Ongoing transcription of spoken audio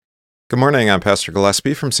Good morning. I'm Pastor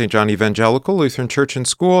Gillespie from St. John Evangelical Lutheran Church and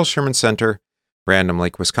School, Sherman Center, Random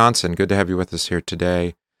Lake, Wisconsin. Good to have you with us here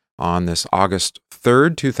today on this August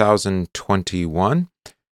 3rd, 2021.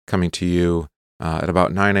 Coming to you at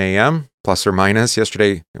about 9 a.m., plus or minus.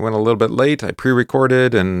 Yesterday, it went a little bit late. I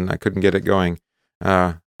pre-recorded and I couldn't get it going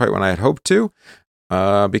quite when I had hoped to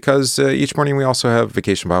because each morning we also have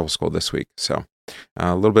Vacation Bible School this week. So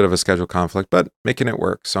a little bit of a schedule conflict, but making it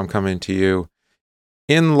work. So I'm coming to you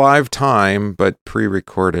in live time, but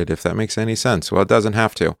pre-recorded, if that makes any sense. Well, it doesn't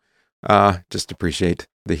have to. Just appreciate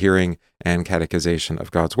the hearing and catechization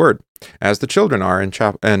of God's Word, as the children are in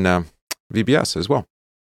VBS as well.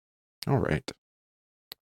 All right.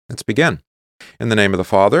 Let's begin. In the name of the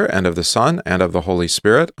Father, and of the Son, and of the Holy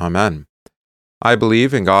Spirit. Amen. I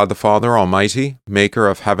believe in God the Father Almighty, maker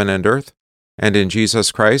of heaven and earth, and in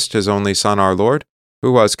Jesus Christ, his only Son, our Lord,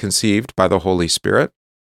 who was conceived by the Holy Spirit,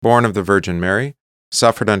 born of the Virgin Mary,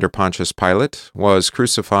 suffered under Pontius Pilate, was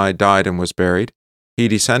crucified, died, and was buried. He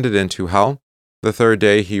descended into hell. The third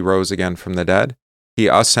day he rose again from the dead. He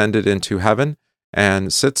ascended into heaven,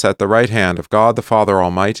 and sits at the right hand of God the Father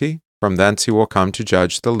Almighty. From thence he will come to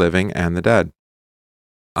judge the living and the dead.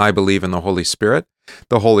 I believe in the Holy Spirit,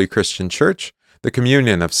 the holy Christian Church, the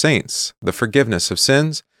communion of saints, the forgiveness of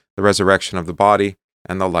sins, the resurrection of the body,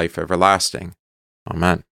 and the life everlasting.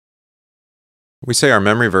 Amen. We say our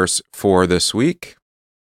memory verse for this week.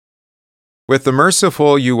 With the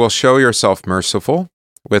merciful you will show yourself merciful.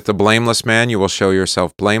 With the blameless man you will show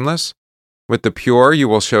yourself blameless. With the pure you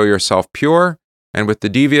will show yourself pure. And with the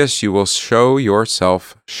devious you will show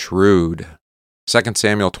yourself shrewd. 2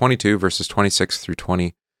 Samuel 22, verses 26 through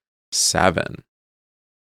 27.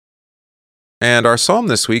 And our psalm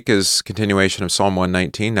this week is continuation of Psalm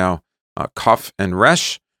 119, now Kaf and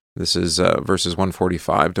Resh. This is verses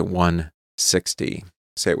 145 to 160.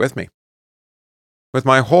 Say it with me. With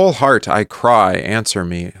my whole heart I cry, answer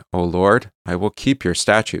me, O Lord, I will keep your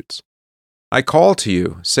statutes. I call to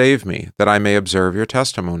you, save me, that I may observe your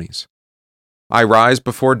testimonies. I rise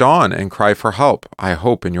before dawn and cry for help, I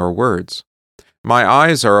hope in your words. My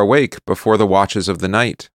eyes are awake before the watches of the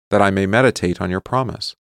night, that I may meditate on your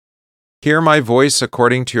promise. Hear my voice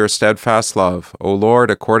according to your steadfast love, O Lord,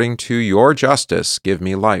 according to your justice, give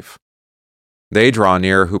me life. They draw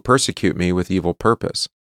near who persecute me with evil purpose,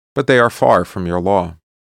 but they are far from your law.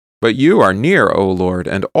 But you are near, O Lord,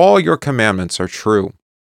 and all your commandments are true.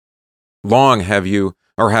 Long have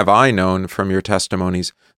I known from your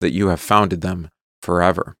testimonies that you have founded them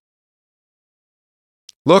forever.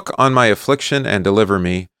 Look on my affliction and deliver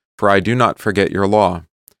me, for I do not forget your law.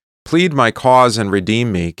 Plead my cause and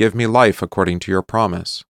redeem me, give me life according to your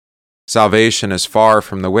promise. Salvation is far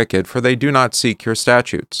from the wicked, for they do not seek your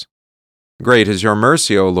statutes. Great is your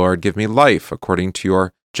mercy, O Lord, give me life according to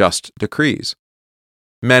your just decrees.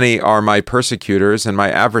 Many are my persecutors and my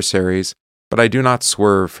adversaries, but I do not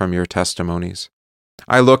swerve from your testimonies.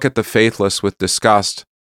 I look at the faithless with disgust,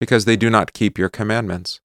 because they do not keep your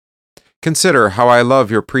commandments. Consider how I love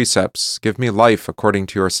your precepts. Give me life according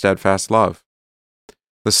to your steadfast love.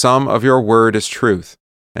 The sum of your word is truth,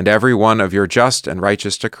 and every one of your just and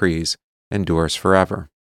righteous decrees endures forever.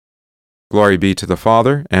 Glory be to the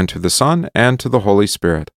Father, and to the Son, and to the Holy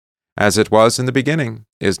Spirit, as it was in the beginning,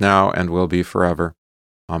 is now, and will be forever.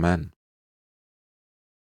 Amen.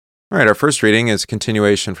 All right, our first reading is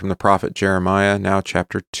continuation from the prophet Jeremiah, now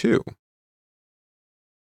chapter 2.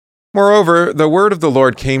 Moreover, the word of the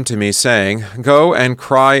Lord came to me, saying, Go and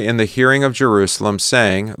cry in the hearing of Jerusalem,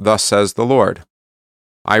 saying, Thus says the Lord,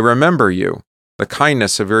 I remember you, the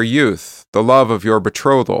kindness of your youth, the love of your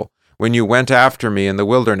betrothal, when you went after me in the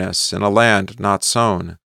wilderness, in a land not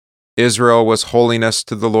sown. Israel was holiness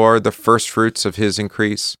to the Lord, the firstfruits of his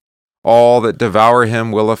increase. All that devour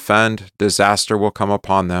him will offend, disaster will come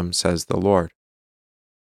upon them, says the Lord.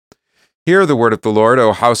 Hear the word of the Lord,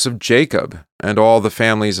 O house of Jacob, and all the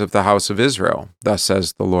families of the house of Israel, thus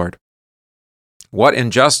says the Lord. What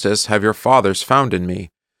injustice have your fathers found in me,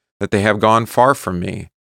 that they have gone far from me,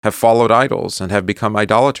 have followed idols, and have become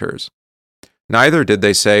idolaters? Neither did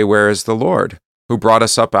they say, Where is the Lord, who brought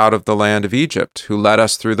us up out of the land of Egypt, who led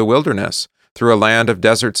us through the wilderness, through a land of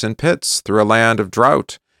deserts and pits, through a land of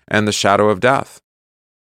drought and the shadow of death,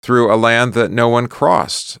 through a land that no one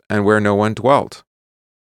crossed, and where no one dwelt?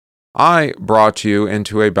 I brought you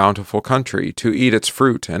into a bountiful country, to eat its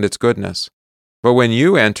fruit and its goodness. But when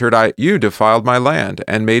you entered, you defiled my land,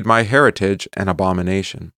 and made my heritage an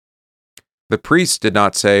abomination. The priests did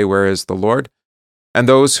not say, Where is the Lord? And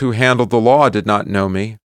those who handled the law did not know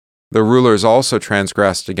me. The rulers also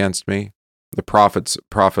transgressed against me. The prophets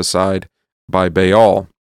prophesied by Baal,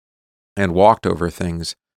 and walked over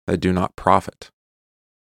things that do not profit.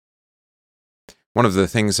 one of the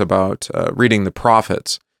things about reading the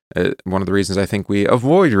prophets, one of the reasons I think we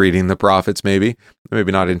avoid reading the prophets, maybe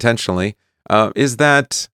not intentionally, is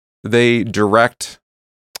that they direct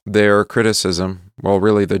their criticism, well,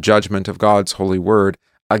 really the judgment of God's holy word,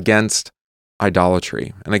 against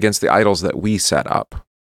idolatry and against the idols that we set up,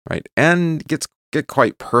 right? And get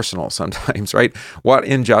quite personal sometimes, right? What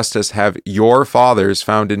injustice have your fathers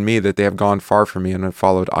found in me that they have gone far from me and have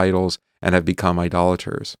followed idols and have become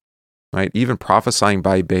idolaters, right? Even prophesying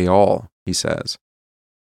by Baal, he says.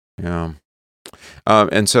 Yeah.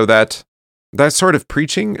 And so that sort of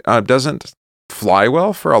preaching doesn't fly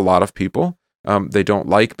well for a lot of people. They don't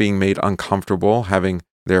like being made uncomfortable, having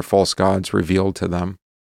their false gods revealed to them.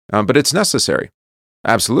 But it's necessary,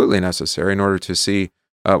 absolutely necessary, in order to see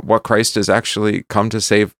what Christ has actually came to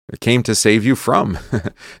save you from.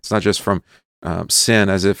 It's not just from sin,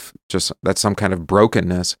 as if just that's some kind of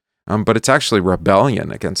brokenness, but it's actually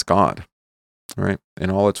rebellion against God, right,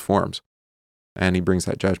 in all its forms. And he brings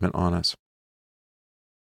that judgment on us.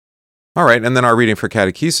 All right, and then our reading for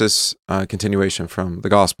catechesis, continuation from the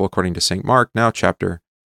Gospel according to St. Mark, now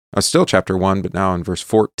still chapter 1, but now in verse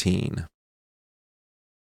 14.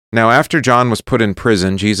 Now after John was put in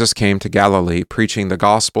prison, Jesus came to Galilee, preaching the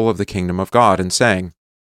gospel of the kingdom of God, and saying,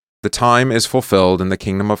 "The time is fulfilled, and the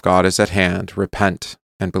kingdom of God is at hand. Repent,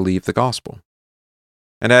 and believe the gospel."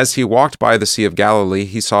 And as he walked by the Sea of Galilee,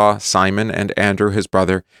 he saw Simon and Andrew his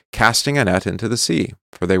brother casting a net into the sea,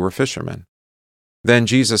 for they were fishermen. Then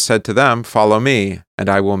Jesus said to them, "Follow me, and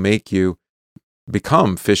I will make you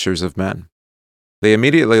become fishers of men." They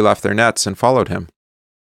immediately left their nets and followed him.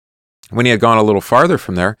 When he had gone a little farther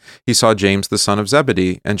from there, he saw James the son of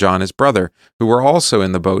Zebedee and John his brother, who were also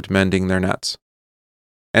in the boat mending their nets.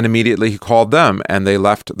 And immediately he called them, and they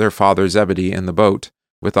left their father Zebedee in the boat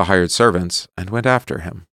with the hired servants and went after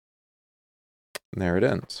him. And there it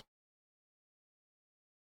ends.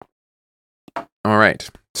 All right.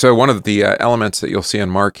 So one of the elements that you'll see in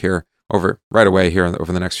Mark here right away here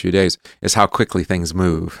over the next few days is how quickly things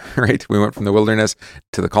move, right? We went from the wilderness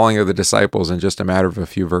to the calling of the disciples in just a matter of a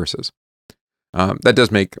few verses. That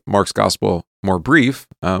does make Mark's gospel more brief,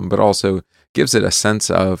 but also gives it a sense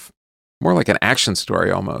of more like an action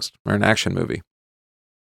story almost, or an action movie.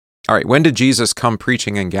 All right, when did Jesus come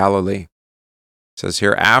preaching in Galilee? It says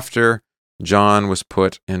here, after John was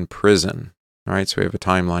put in prison. All right, so we have a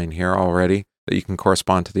timeline here already that you can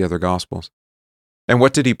correspond to the other gospels. And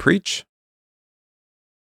what did he preach?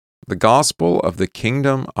 The gospel of the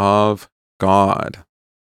kingdom of God.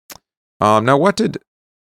 Now, what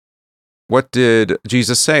did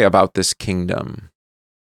Jesus say about this kingdom?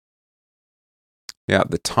 Yeah,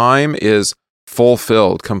 the time is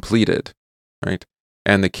fulfilled, completed, right?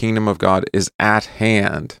 And the kingdom of God is at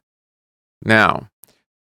hand. Now,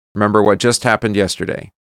 remember what just happened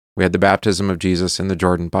yesterday. We had the baptism of Jesus in the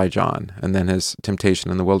Jordan by John, and then his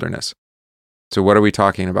temptation in the wilderness. So what are we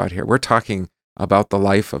talking about here? We're talking about the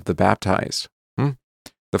life of the baptized.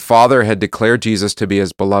 The Father had declared Jesus to be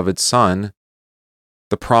his beloved Son,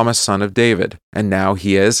 the promised Son of David, and now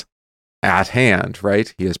he is at hand,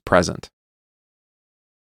 right? He is present.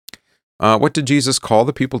 What did Jesus call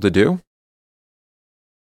the people to do?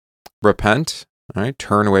 Repent, right?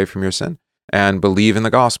 Turn away from your sin, and believe in the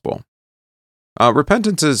gospel.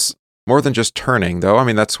 Repentance is more than just turning, though. I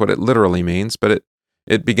mean, that's what it literally means, but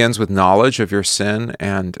it begins with knowledge of your sin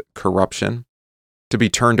and corruption, to be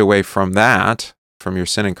turned away from that, from your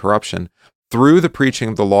sin and corruption, through the preaching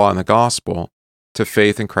of the law and the gospel, to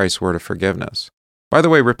faith in Christ's word of forgiveness. By the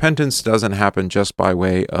way, repentance doesn't happen just by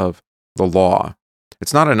way of the law.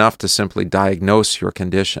 It's not enough to simply diagnose your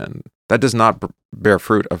condition. That does not bear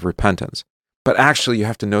fruit of repentance. But actually, you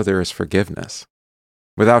have to know there is forgiveness.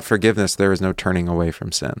 Without forgiveness, there is no turning away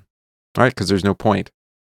from sin, right? Because there's no point.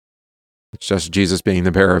 It's just Jesus being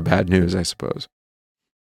the bearer of bad news, I suppose.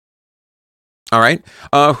 All right.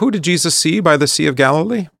 Who did Jesus see by the Sea of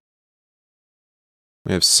Galilee?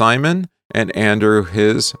 We have Simon and Andrew,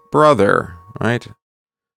 his brother, right?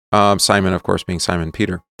 Simon, of course, being Simon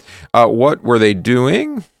Peter. What were they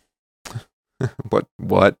doing?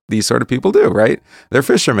 What these sort of people do, right? They're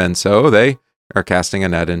fishermen, so they are casting a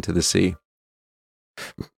net into the sea.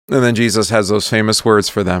 And then Jesus has those famous words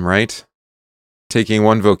for them, right? Taking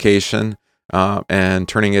one vocation and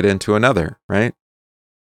turning it into another, right?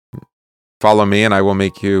 Follow me and I will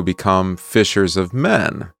make you become fishers of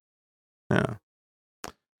men. Yeah.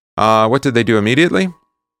 What did they do immediately?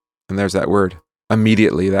 And there's that word,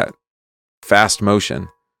 immediately, that fast motion.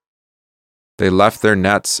 They left their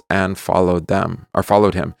nets and followed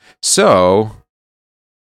him. So,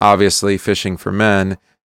 obviously, fishing for men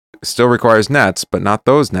still requires nets, but not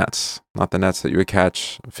those nets, not the nets that you would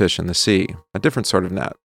catch fish in the sea. A different sort of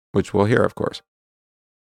net, which we'll hear, of course.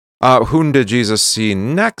 Whom did Jesus see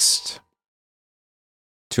next?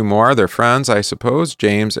 Two more, they're friends, I suppose,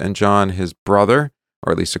 James and John, his brother,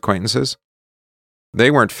 or at least acquaintances. They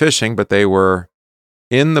weren't fishing, but they were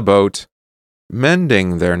in the boat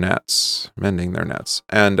mending their nets.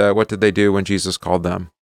 And what did they do when Jesus called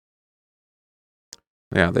them?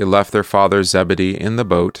 Yeah, they left their father Zebedee in the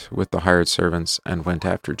boat with the hired servants and went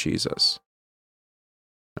after Jesus.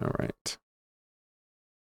 All right.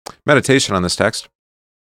 Meditation on this text.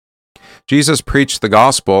 Jesus preached the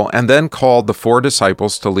gospel and then called the 4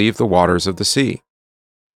 disciples to leave the waters of the sea.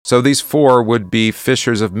 So these 4 would be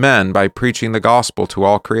fishers of men by preaching the gospel to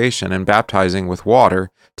all creation and baptizing with water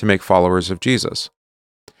to make followers of Jesus.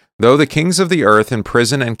 Though the kings of the earth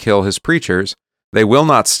imprison and kill his preachers, they will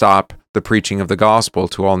not stop the preaching of the gospel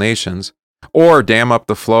to all nations or dam up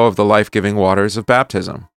the flow of the life-giving waters of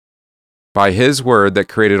baptism. By his word that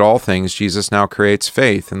created all things, Jesus now creates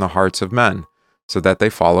faith in the hearts of men so that they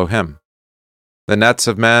follow him. The nets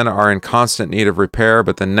of men are in constant need of repair,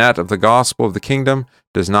 but the net of the gospel of the kingdom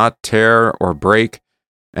does not tear or break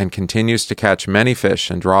and continues to catch many fish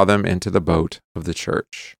and draw them into the boat of the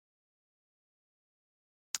church.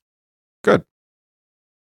 Good.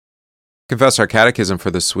 Confess our catechism for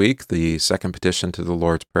this week, the second petition to the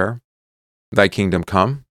Lord's Prayer. Thy kingdom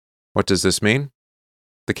come. What does this mean?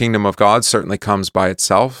 The kingdom of God certainly comes by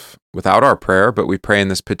itself without our prayer, but we pray in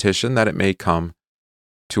this petition that it may come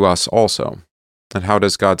to us also. And how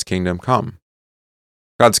does God's kingdom come?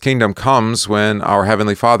 God's kingdom comes when our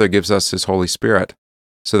Heavenly Father gives us His Holy Spirit,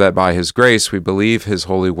 so that by His grace we believe His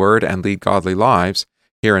holy word and lead godly lives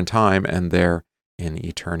here in time and there in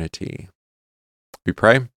eternity. We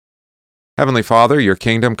pray. Heavenly Father, your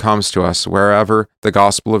kingdom comes to us wherever the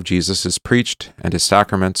gospel of Jesus is preached and His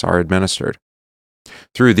sacraments are administered.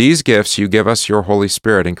 Through these gifts you give us your Holy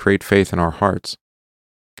Spirit and create faith in our hearts.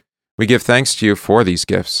 We give thanks to you for these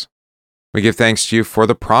gifts. We give thanks to you for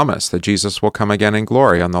the promise that Jesus will come again in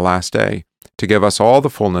glory on the last day to give us all the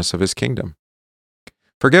fullness of his kingdom.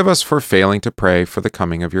 Forgive us for failing to pray for the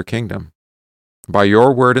coming of your kingdom. By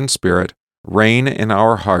your word and spirit, reign in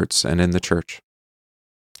our hearts and in the church.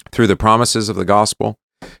 Through the promises of the gospel,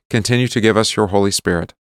 continue to give us your Holy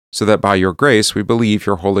Spirit, so that by your grace we believe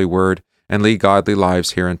your holy word and lead godly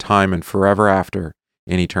lives here in time and forever after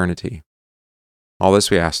in eternity. All this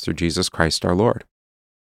we ask through Jesus Christ our Lord.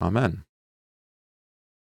 Amen.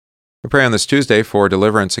 We pray on this Tuesday for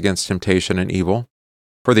deliverance against temptation and evil,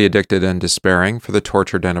 for the addicted and despairing, for the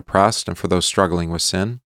tortured and oppressed, and for those struggling with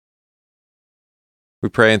sin. We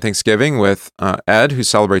pray in thanksgiving with Ed, who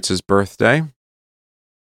celebrates his birthday.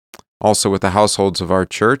 Also with the households of our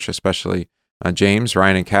church, especially James,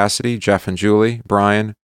 Ryan and Cassidy, Jeff and Julie,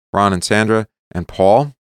 Brian, Ron and Sandra, and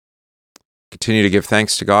Paul. Continue to give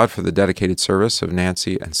thanks to God for the dedicated service of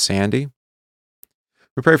Nancy and Sandy.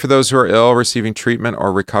 We pray for those who are ill, receiving treatment,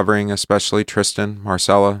 or recovering, especially Tristan,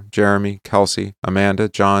 Marcella, Jeremy, Kelsey, Amanda,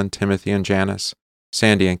 John, Timothy, and Janice,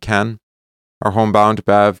 Sandy and Ken, our homebound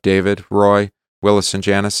Bev, David, Roy, Willis and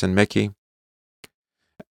Janice, and Mickey.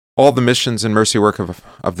 All the missions and mercy work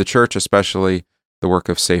of the church, especially the work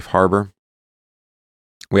of Safe Harbor.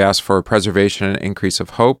 We ask for preservation and increase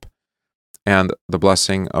of hope and the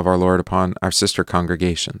blessing of our Lord upon our sister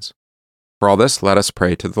congregations. For all this, let us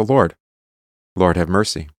pray to the Lord. Lord, have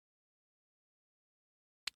mercy.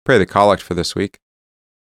 Pray the collect for this week.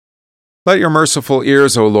 Let your merciful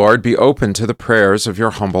ears, O Lord, be open to the prayers of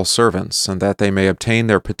your humble servants, and that they may obtain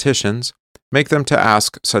their petitions, make them to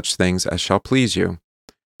ask such things as shall please you.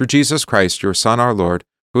 Through Jesus Christ, your Son, our Lord,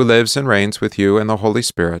 who lives and reigns with you in the Holy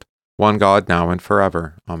Spirit, one God, now and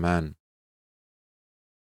forever. Amen.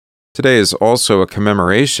 Today is also a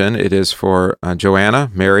commemoration. It is for Joanna,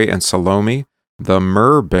 Mary, and Salome, the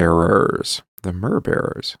myrrh bearers. The myrrh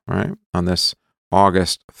bearers, right? On this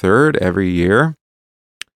August 3rd every year.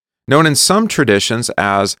 Known in some traditions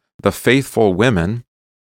as the faithful women,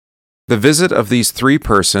 the visit of these 3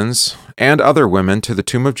 persons and other women to the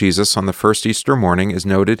tomb of Jesus on the first Easter morning is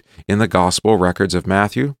noted in the Gospel records of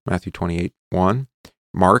Matthew 28:1,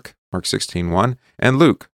 Mark 16:1, and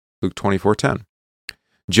Luke 24:10.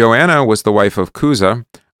 Joanna was the wife of Chuza,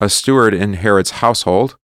 a steward in Herod's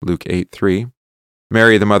household, Luke 8:3.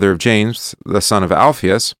 Mary, the mother of James, the son of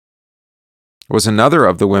Alphaeus, was another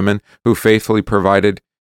of the women who faithfully provided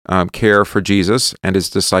care for Jesus and his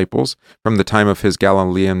disciples from the time of his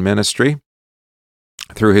Galilean ministry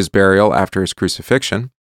through his burial after his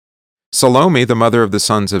crucifixion. Salome, the mother of the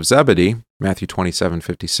sons of Zebedee, Matthew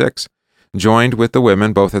 27:56, joined with the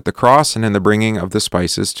women both at the cross and in the bringing of the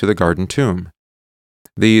spices to the garden tomb.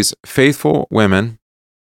 These faithful women,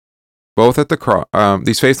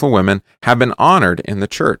 these faithful women have been honored in the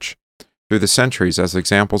church through the centuries as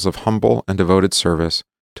examples of humble and devoted service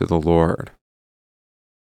to the Lord.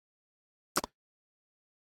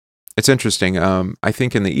 It's interesting. I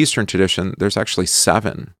think in the Eastern tradition, there's actually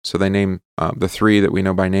 7. So they name the 3 that we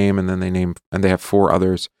know by name, and then they have 4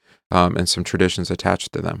 others and some traditions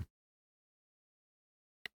attached to them.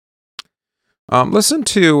 Listen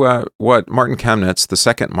to what Martin Chemnitz, the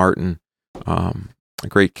second Martin, a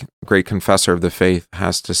great confessor of the faith,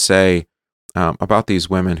 has to say about these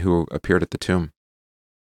women who appeared at the tomb.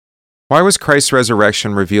 Why was Christ's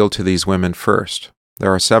resurrection revealed to these women first?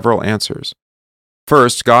 There are several answers.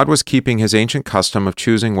 First, God was keeping his ancient custom of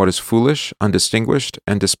choosing what is foolish, undistinguished,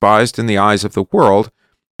 and despised in the eyes of the world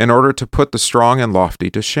in order to put the strong and lofty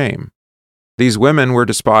to shame. These women were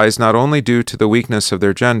despised not only due to the weakness of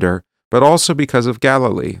their gender, but also because of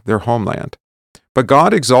Galilee, their homeland. But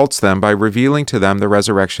God exalts them by revealing to them the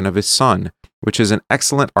resurrection of his Son, which is an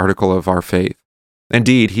excellent article of our faith.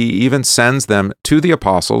 Indeed, he even sends them to the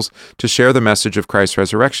apostles to share the message of Christ's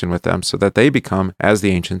resurrection with them, so that they become, as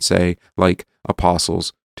the ancients say, like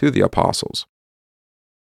apostles to the apostles.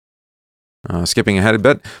 Skipping ahead a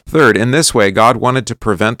bit. Third, in this way, God wanted to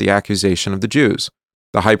prevent the accusation of the Jews.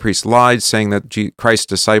 The high priest lied, saying that Christ's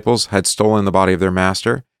disciples had stolen the body of their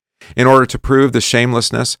master. In order to prove the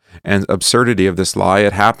shamelessness and absurdity of this lie,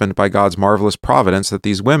 it happened by God's marvelous providence that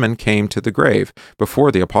these women came to the grave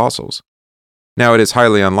before the apostles. Now, it is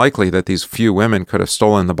highly unlikely that these few women could have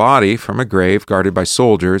stolen the body from a grave guarded by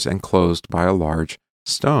soldiers and closed by a large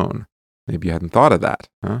stone. Maybe you hadn't thought of that,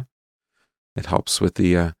 huh? It helps with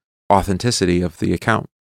the authenticity of the account.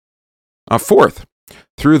 Fourth,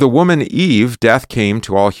 through the woman Eve, death came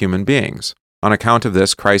to all human beings. On account of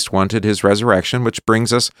this, Christ wanted his resurrection, which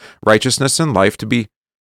brings us righteousness and life, to be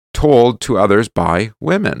told to others by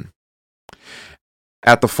women.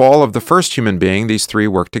 At the fall of the first human being, these 3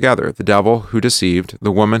 worked together: the devil who deceived,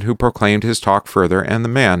 the woman who proclaimed his talk further, and the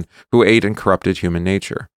man who ate and corrupted human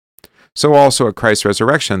nature. So also at Christ's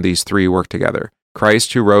resurrection, these 3 worked together: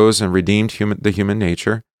 Christ who rose and redeemed the human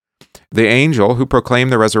nature, the angel who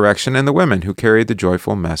proclaimed the resurrection, and the women who carried the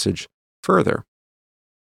joyful message further.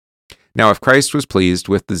 Now, if Christ was pleased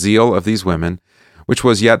with the zeal of these women, which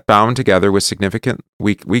was yet bound together with significant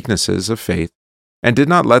weaknesses of faith, and did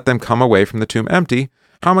not let them come away from the tomb empty,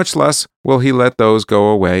 how much less will he let those go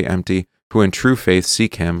away empty who in true faith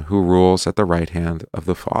seek him who rules at the right hand of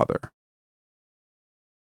the Father?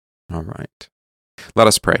 All right. Let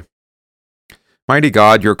us pray. Mighty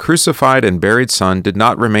God, your crucified and buried Son did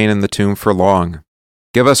not remain in the tomb for long.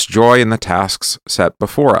 Give us joy in the tasks set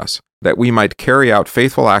before us, that we might carry out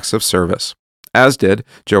faithful acts of service, as did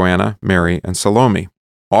Joanna, Mary, and Salome,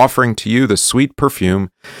 offering to you the sweet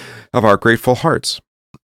perfume of our grateful hearts,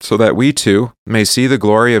 so that we too may see the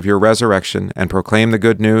glory of your resurrection and proclaim the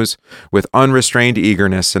good news with unrestrained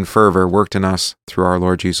eagerness and fervor worked in us through our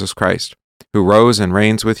Lord Jesus Christ, who rose and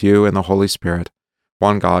reigns with you in the Holy Spirit,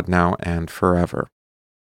 one God, now and forever.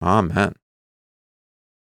 Amen.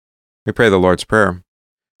 We pray the Lord's Prayer.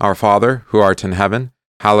 Our Father, who art in heaven,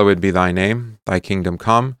 hallowed be thy name. Thy kingdom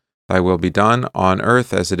come, thy will be done, on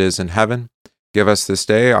earth as it is in heaven. Give us this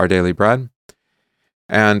day our daily bread,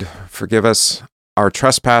 and forgive us our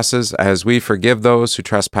trespasses as we forgive those who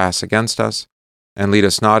trespass against us. And lead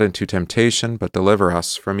us not into temptation, but deliver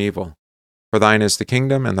us from evil. For thine is the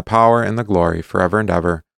kingdom, and the power, and the glory, forever and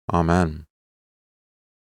ever. Amen.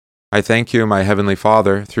 I thank you, my heavenly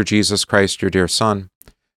Father, through Jesus Christ, your dear Son,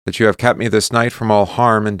 that you have kept me this night from all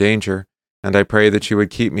harm and danger, and I pray that you would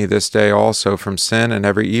keep me this day also from sin and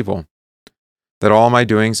every evil, that all my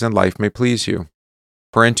doings in life may please you.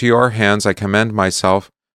 For into your hands I commend myself,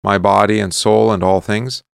 my body and soul and all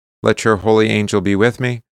things. Let your holy angel be with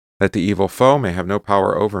me, that the evil foe may have no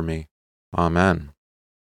power over me. Amen.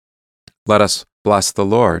 Let us bless the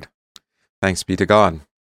Lord. Thanks be to God.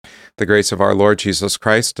 The grace of our Lord Jesus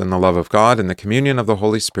Christ and the love of God and the communion of the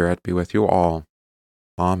Holy Spirit be with you all.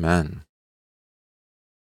 Amen.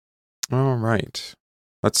 All right.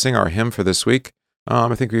 Let's sing our hymn for this week.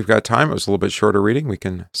 I think we've got time. It was a little bit shorter reading. We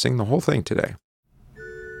can sing the whole thing today.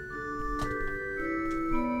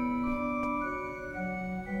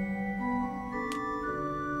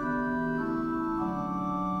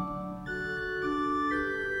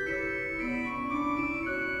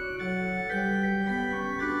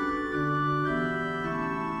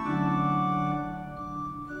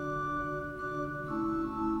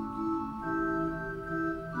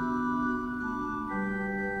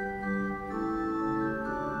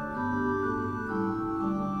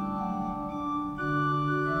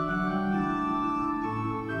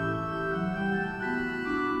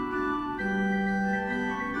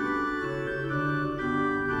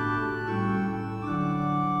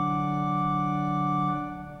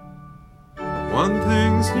 One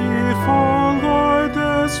thing's needful, Lord,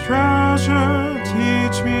 this treasure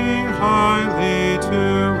teach me highly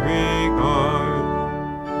to regard.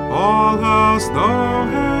 All else, though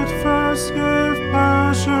it first gave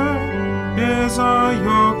pleasure, is a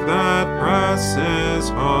yoke that presses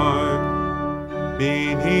hard.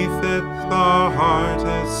 Beneath it the heart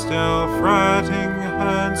is still fretting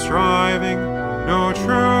and striving, no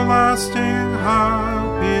true lasting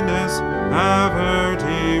happiness ever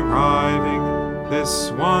deriving.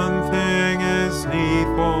 This one thing is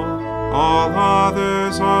needful, all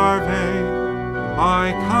others are vain.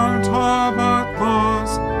 I count all but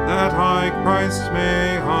loss, that I Christ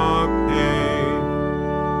may obtain.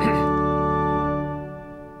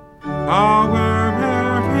 Our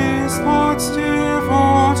Mary's thoughts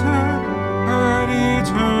devoted, her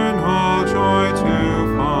eternal joy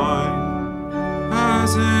to find.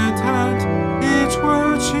 As intent each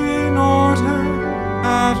word she noted,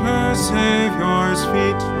 at her Saviour's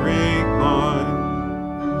feet reclined.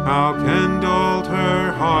 How kindled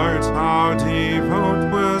her heart, how devout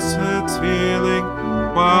was its feeling,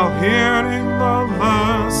 while hearing the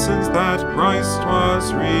lessons that Christ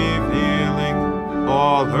was revealing.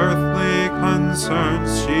 All earthly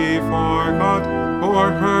concerns she forgot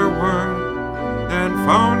for her word, and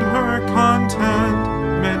found her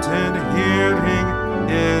contentment in hearing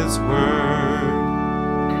His word.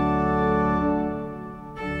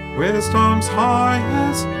 Wisdom's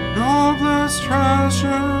highest, noblest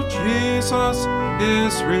treasure, Jesus,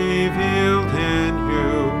 is revealed in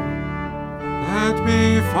you. Let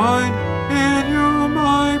me find in you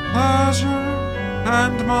my pleasure,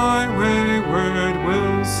 and my wayward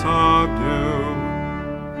will subdue.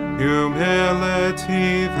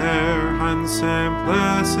 Humility there and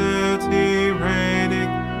simplicity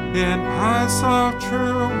reigning, in paths of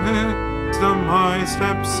true wisdom my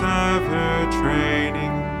steps ever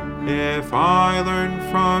training. If I learn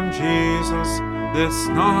from Jesus this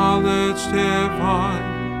knowledge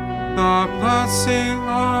divine, the blessing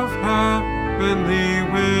of heavenly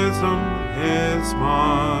wisdom is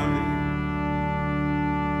mine.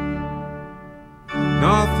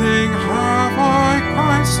 Nothing have I,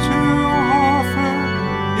 Christ, to offer,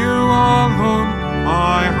 you alone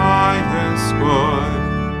my highest good.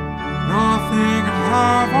 Nothing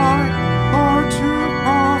have I, Lord, to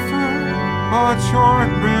proffer, but your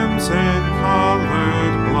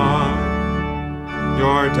crimson-colored blood.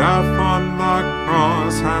 Your death on the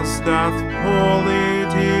cross has death wholly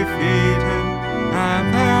defeated,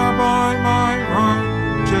 and thereby my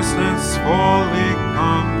righteousness fully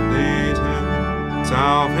completed.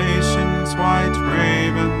 Salvation's white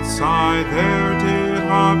raiments I there did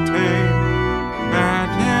obtain,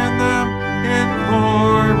 and in them in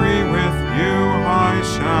glory with you I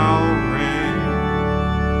shall reign.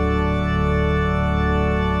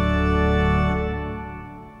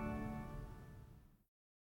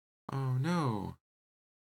 Oh no.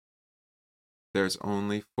 There's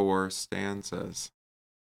only 4 stanzas.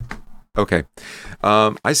 Okay.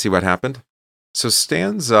 I see what happened. So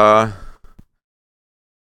stanza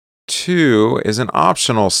 2 is an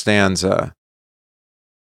optional stanza.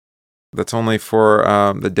 That's only for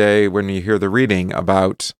the day when you hear the reading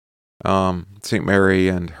about St. Mary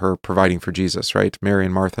and her providing for Jesus, right? Mary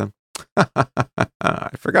and Martha.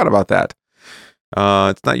 I forgot about that.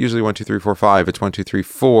 It's not usually 1, 2, 3, 4, 5. It's 1, 2, 3,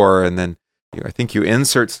 4, and then I think you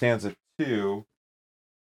insert stanza 2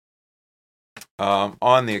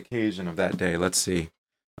 on the occasion of that day. Let's see.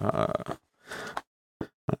 I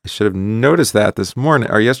should have noticed that this morning,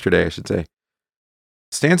 or yesterday, I should say.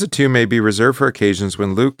 Stanza 2 may be reserved for occasions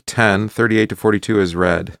when Luke 10, 38-42 is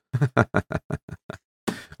read.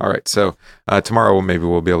 All right, so tomorrow maybe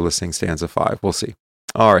we'll be able to sing stanza 5. We'll see.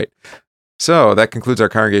 All right, so that concludes our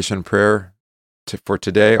congregation prayer for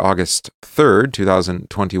today, August 3rd,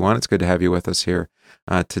 2021. It's good to have you with us here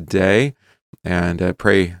today, and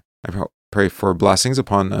pray for blessings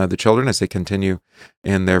upon the children as they continue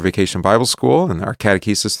in their Vacation Bible School and our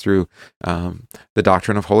catechesis through the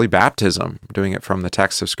doctrine of Holy Baptism, doing it from the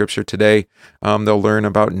text of Scripture today. They'll learn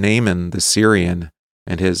about Naaman the Syrian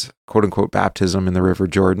and his quote-unquote baptism in the River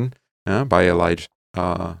Jordan by Elijah?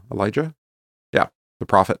 Yeah, the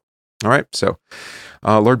prophet. All right, so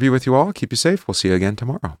Lord be with you all. Keep you safe. We'll see you again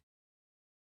tomorrow.